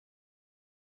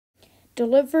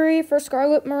Delivery for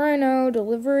Scarlett Moreno.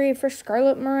 Delivery for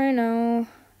Scarlett Moreno.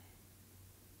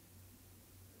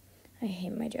 I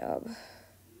hate my job.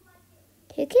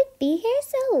 Who could be here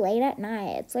so late at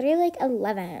night? It's literally like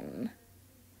 11.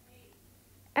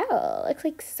 Oh, looks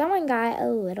like someone got a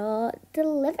little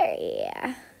delivery.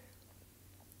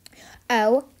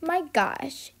 Oh my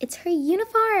gosh, it's her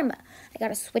uniform. I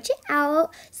gotta switch it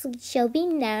out so she'll be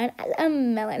known as a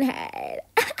melon head.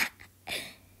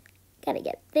 Gotta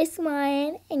get this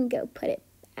one and go put it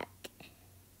back.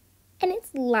 And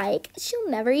it's like she'll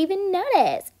never even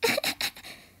notice.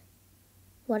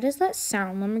 What is that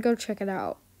sound? Let me go check it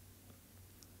out.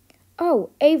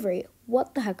 Oh, Avery,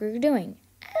 what the heck are you doing?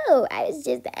 Oh, I was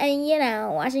just,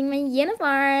 washing my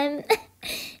uniform.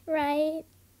 Right?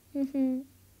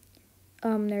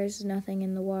 There's nothing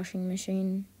in the washing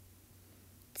machine.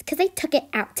 It's because I took it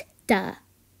out. Duh.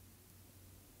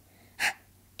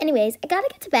 Anyways, I gotta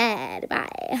get to bed.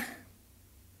 Bye.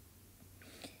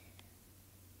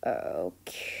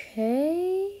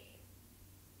 Okay.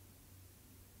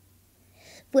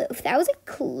 Whoa, that was a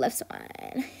close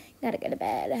one. Gotta go to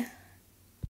bed.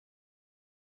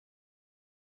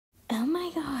 Oh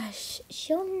my gosh,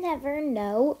 she'll never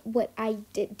know what I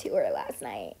did to her last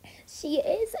night. She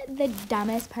is the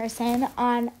dumbest person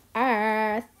on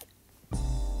earth.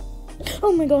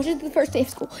 Oh my gosh, it's the first day of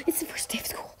school. It's the first day of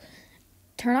school.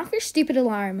 Turn off your stupid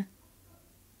alarm.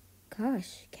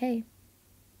 Gosh, okay.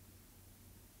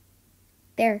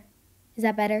 There. Is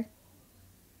that better?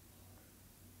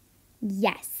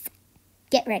 Yes.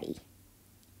 Get ready.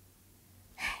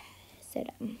 So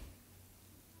dumb.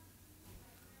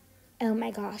 Oh my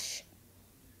gosh.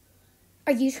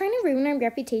 Are you trying to ruin our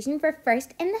reputation for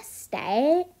first in the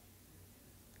state?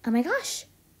 Oh my gosh.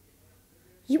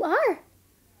 You are.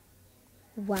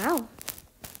 Wow.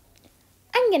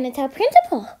 I'm gonna tell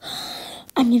principal.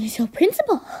 I'm gonna tell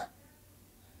principal.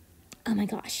 Oh my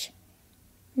gosh.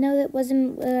 No, that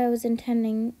wasn't what I was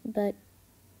intending, but...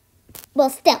 Well,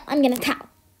 still, I'm gonna tell.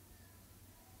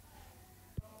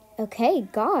 Okay,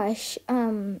 gosh.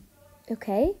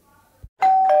 Okay.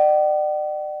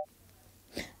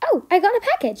 Oh, I got a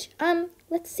package.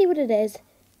 Let's see what it is.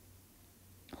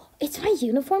 It's my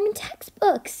uniform and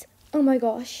textbooks. Oh my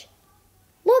gosh.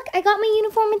 Look, I got my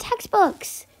uniform and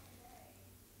textbooks.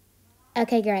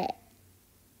 Okay, great.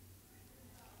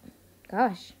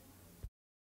 Gosh.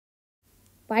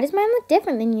 Why does mine look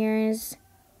different than yours?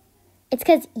 It's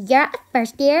because you're a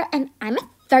first year and I'm a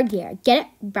third year. Get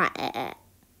it right.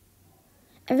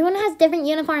 Everyone has different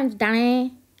uniforms,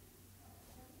 Danny.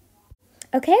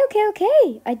 Okay.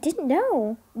 I didn't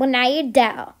know. Well, now you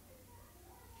do.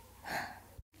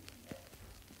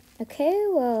 Okay,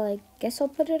 well, I guess I'll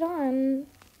put it on.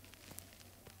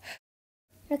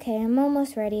 Okay, I'm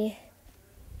almost ready.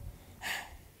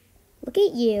 Look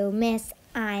at you, miss.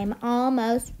 I'm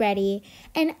almost ready,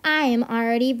 and I am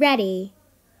already ready.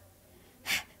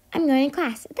 I'm going to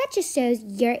class. That just shows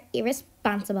you're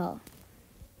irresponsible.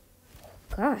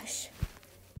 Gosh.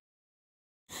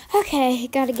 Okay,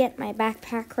 gotta get my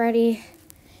backpack ready.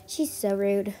 She's so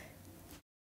rude.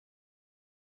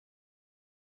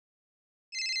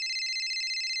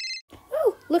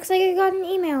 Oh, looks like I got an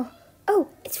email. Oh,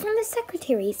 it's from the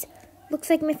secretaries. Looks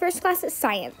like my first class is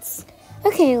science.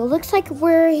 Okay, looks like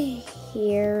we're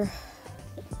here.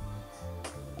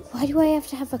 Why do I have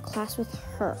to have a class with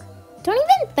her? Don't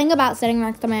even think about sitting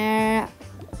next to me,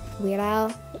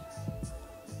 weirdo.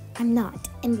 I'm not,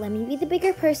 and let me be the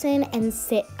bigger person and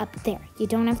sit up there. You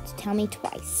don't have to tell me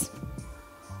twice.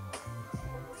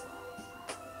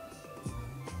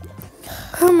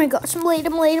 Oh my gosh, I'm late.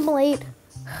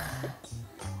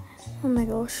 Oh my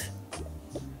gosh.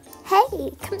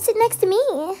 Hey, come sit next to me.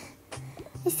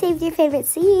 I saved your favorite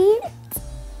seat.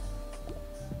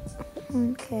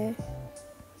 Okay.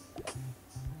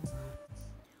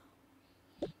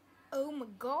 Oh my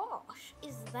gosh,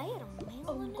 is that a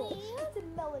melon head? It's a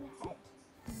melon head.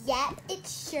 Yep, it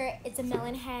sure is a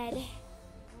melon head.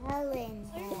 Melon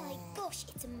head. Oh my gosh,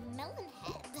 it's a melon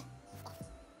head.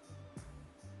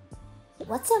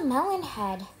 What's a melon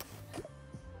head?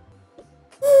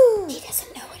 He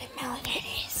doesn't know what a melon head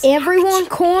is. Everyone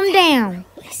calm down.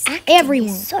 Everyone.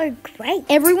 So great.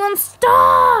 Everyone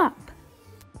stop.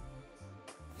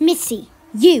 Missy,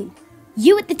 you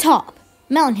at the top,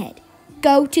 Melonhead,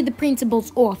 go to the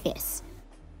principal's office.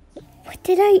 What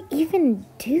did I even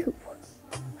do?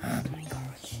 Oh my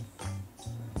gosh.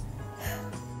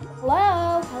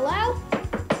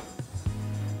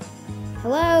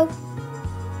 Hello?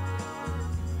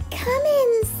 Come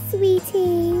in,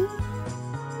 sweetie.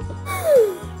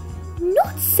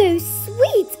 Not so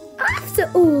sweet after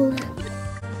all.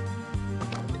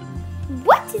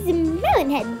 What is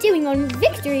Melonhead doing on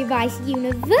Victory Vice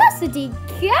University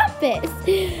campus?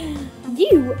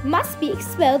 You must be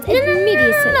expelled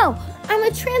immediately. No. I'm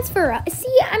a transfer.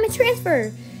 See, I'm a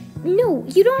transfer. No,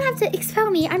 you don't have to expel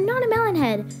me. I'm not a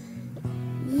Melonhead.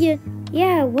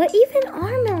 Yeah, what even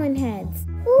are Melonheads?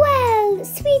 Well,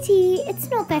 sweetie, it's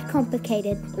not that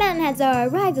complicated. Melonheads are a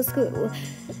rival school.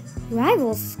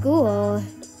 Rival school?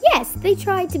 Yes, they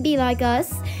tried to be like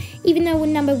us, even though we're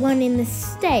number 1 in the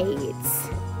States.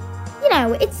 You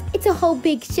know, it's a whole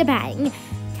big shebang.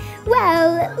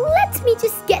 Well, let me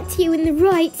just get you in the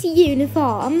right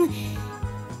uniform.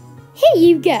 Here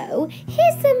you go.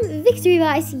 Here's some Victory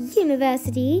Vice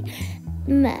University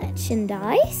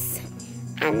merchandise.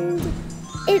 And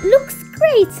it looks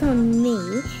great on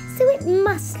me, so it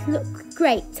must look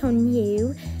great on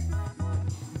you.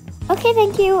 Okay,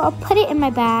 thank you. I'll put it in my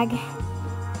bag.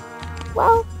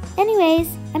 Well, anyways,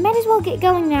 I might as well get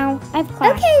going now. I have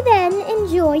class. Okay then,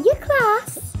 enjoy your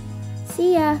class.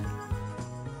 See ya.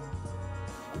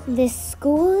 This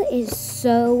school is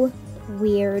so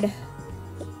weird.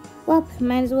 Well,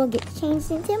 might as well get changed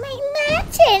into my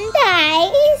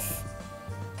merchandise.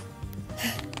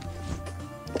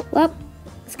 Well,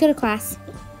 let's go to class.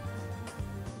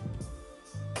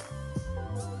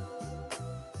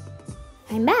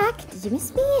 I'm back. Did you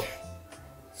miss me?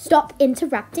 Stop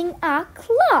interrupting our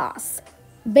class.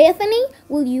 Bethany,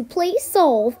 will you please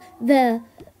solve the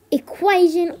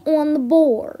equation on the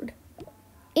board?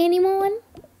 Anyone?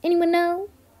 Anyone know?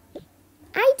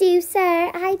 I do,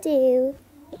 sir. I do.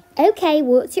 Okay,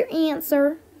 what's your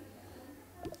answer?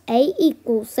 A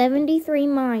equals 73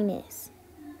 minus.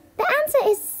 The answer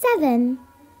is 7.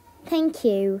 Thank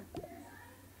you.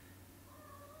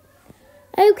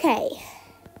 Okay.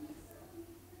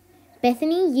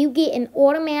 Bethany, you get an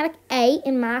automatic A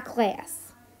in my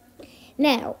class.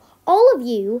 Now, all of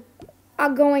you are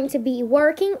going to be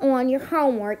working on your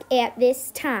homework at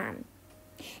this time.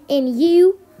 And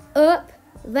you up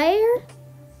there,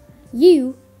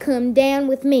 you come down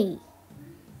with me.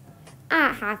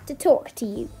 I have to talk to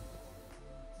you.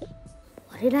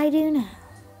 What did I do now?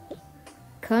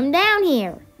 Come down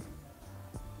here.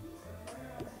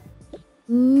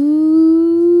 Ooh.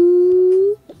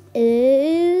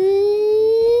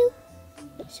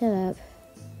 Shut up.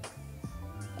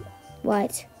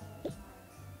 What?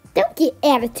 Don't get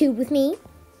attitude with me.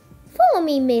 Follow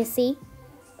me, Missy.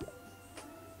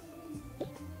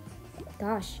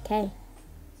 Gosh, okay.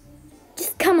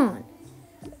 Just come on.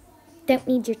 Don't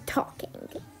need your talking.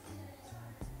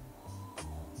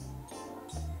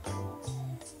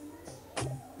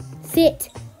 Sit.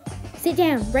 Sit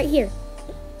down, right here.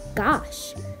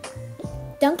 Gosh.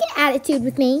 Don't get attitude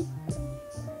with me.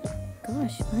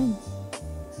 Gosh, fine.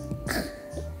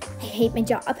 I hate my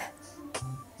job.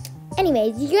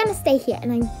 Anyways, you're gonna stay here,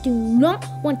 and I do not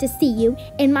want to see you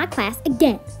in my class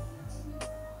again.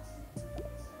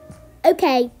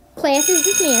 Okay, class is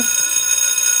dismissed.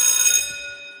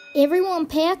 Everyone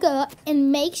pack up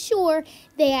and make sure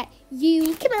that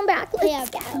you come on back. Let's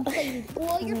go.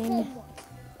 All your homework.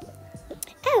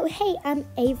 Oh, hey,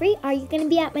 Avery, are you gonna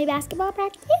be at my basketball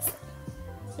practice?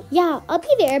 Yeah, I'll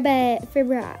be there, but for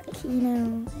Brock, you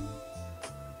know.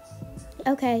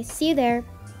 Okay, see you there.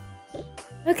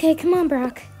 Okay, come on,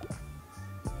 Brock.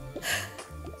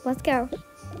 Let's go.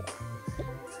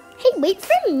 Hey, wait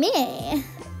for me.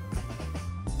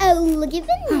 Oh, look at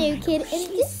the new kid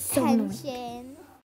in detention.